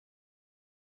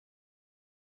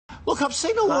Look, I've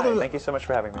seen a lot of... Thank you so much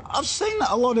for having me. I've seen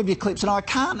a lot of your clips, and I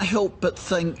can't help but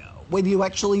think whether you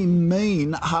actually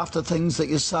mean half the things that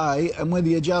you say and whether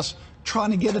you're just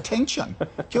trying to get attention.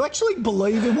 Do you actually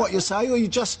believe in what you say, or are you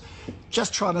just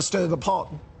trying to stir the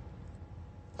pot?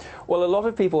 Well, a lot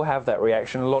of people have that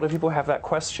reaction. A lot of people have that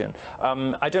question.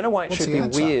 I don't know why it should be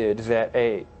weird that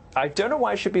I don't know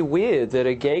why it should be weird that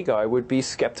a gay guy would be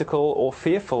skeptical or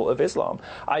fearful of Islam.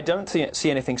 I don't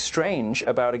see anything strange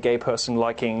about a gay person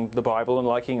liking the Bible and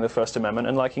liking the First Amendment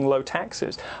and liking low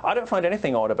taxes. I don't find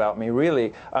anything odd about me,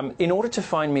 really. In order to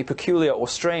find me peculiar or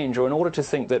strange, or in order to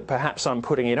think that perhaps I'm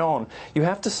putting it on, you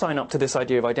have to sign up to this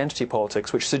idea of identity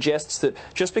politics, which suggests that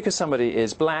just because somebody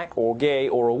is black or gay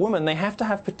or a woman, they have to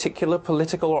have particular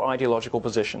political or ideological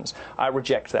positions. I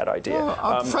reject that idea. Well,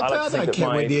 I don't care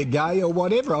whether you're gay or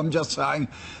whatever. I'm just saying,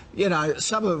 you know,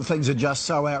 some of the things are just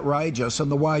so outrageous,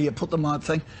 and the way you put them, I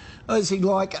think, is he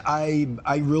like a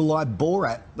real-life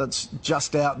Borat that's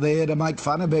just out there to make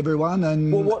fun of everyone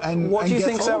and what do you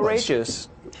think is outrageous?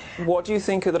 What do you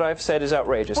think that I've said is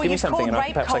outrageous? Well, give me something and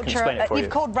perhaps I can explain it for you.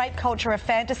 You've called rape culture a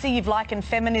fantasy. You've likened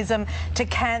feminism to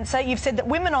cancer. You've said that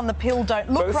women on the pill don't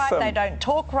look right, they don't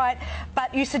talk right,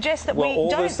 but you suggest that we don't... Well,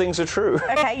 all those things are true.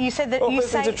 Okay, you said that all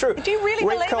those things are true. Do you really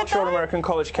believe it, Rape culture on American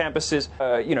college campuses,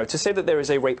 you know, to say that there is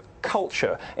a rape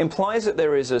culture implies that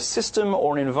there is a system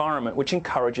or an environment which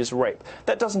encourages rape.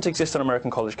 That doesn't exist on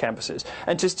American college campuses.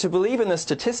 And just to believe in the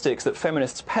statistics that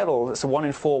feminists peddle, that's 1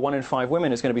 in 4, 1 in 5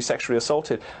 women is going to be sexually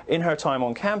assaulted in her time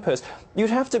on campus, you'd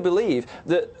have to believe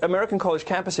that American college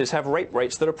campuses have rape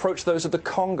rates that approach those of the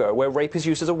Congo, where rape is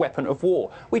used as a weapon of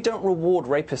war. We don't reward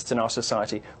rapists in our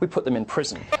society. We put them in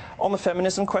prison. On the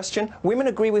feminism question, women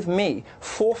agree with me.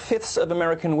 4/5 of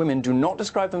American women do not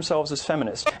describe themselves as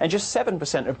feminists, and just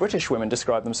 7% of British women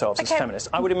describe themselves as feminists.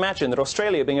 I would imagine that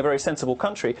Australia, being a very sensible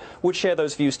country, would share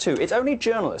those views too. It's only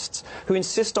journalists who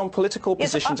insist on political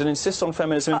positions and insist on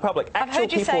feminism in public. Actual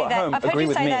people at home agree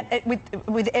with me. I've heard you say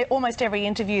that with almost every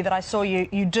interview that I saw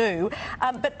you do.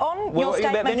 But on your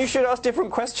statement... Then you should ask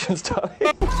different questions,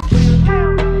 darling.